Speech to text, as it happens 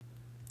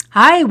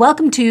Hi,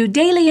 welcome to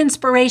Daily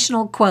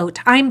Inspirational Quote.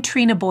 I'm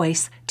Trina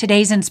Boyce.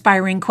 Today's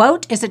inspiring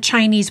quote is a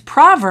Chinese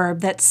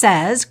proverb that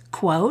says,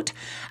 quote,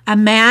 "A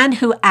man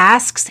who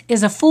asks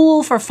is a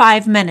fool for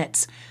 5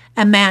 minutes.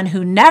 A man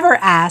who never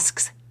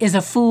asks is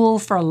a fool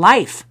for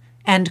life."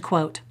 End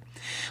quote.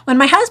 When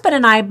my husband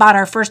and I bought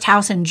our first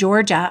house in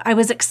Georgia, I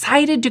was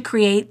excited to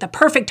create the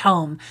perfect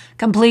home,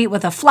 complete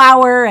with a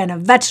flower and a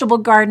vegetable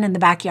garden in the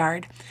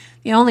backyard.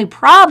 The only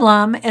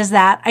problem is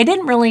that I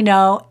didn't really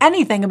know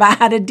anything about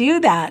how to do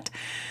that.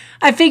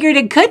 I figured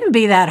it couldn't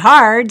be that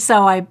hard,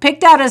 so I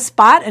picked out a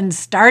spot and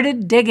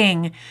started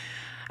digging.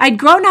 I'd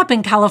grown up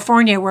in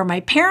California where my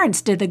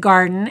parents did the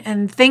garden,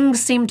 and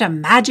things seemed to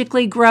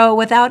magically grow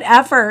without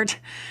effort.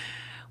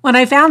 When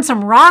I found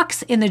some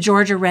rocks in the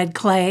Georgia red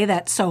clay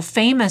that's so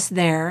famous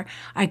there,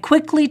 I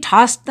quickly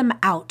tossed them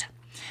out.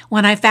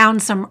 When I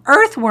found some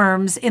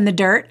earthworms in the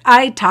dirt,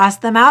 I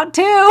tossed them out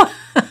too.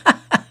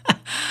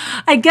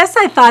 I guess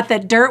I thought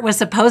that dirt was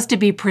supposed to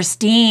be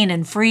pristine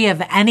and free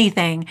of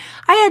anything.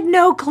 I had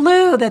no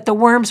clue that the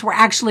worms were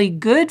actually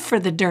good for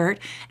the dirt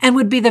and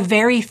would be the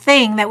very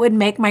thing that would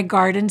make my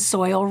garden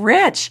soil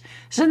rich.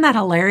 Isn't that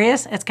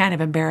hilarious? It's kind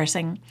of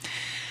embarrassing.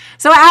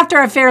 So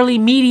after a fairly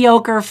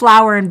mediocre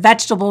flower and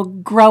vegetable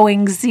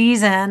growing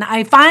season,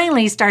 I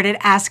finally started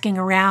asking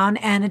around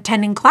and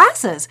attending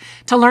classes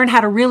to learn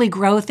how to really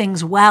grow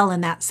things well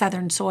in that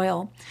southern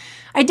soil.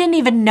 I didn't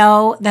even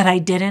know that I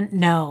didn't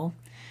know.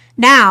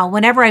 Now,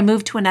 whenever I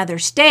move to another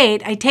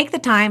state, I take the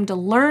time to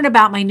learn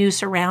about my new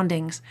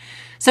surroundings.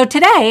 So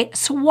today,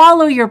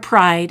 swallow your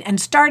pride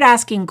and start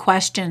asking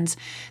questions.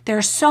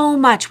 There's so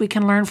much we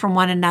can learn from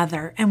one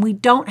another, and we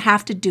don't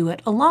have to do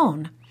it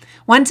alone.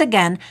 Once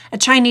again, a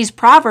Chinese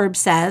proverb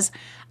says,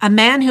 "A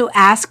man who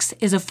asks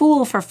is a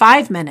fool for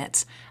 5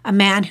 minutes. A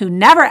man who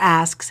never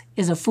asks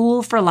is a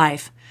fool for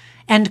life."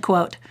 End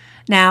quote.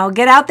 Now,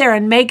 get out there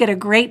and make it a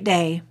great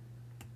day.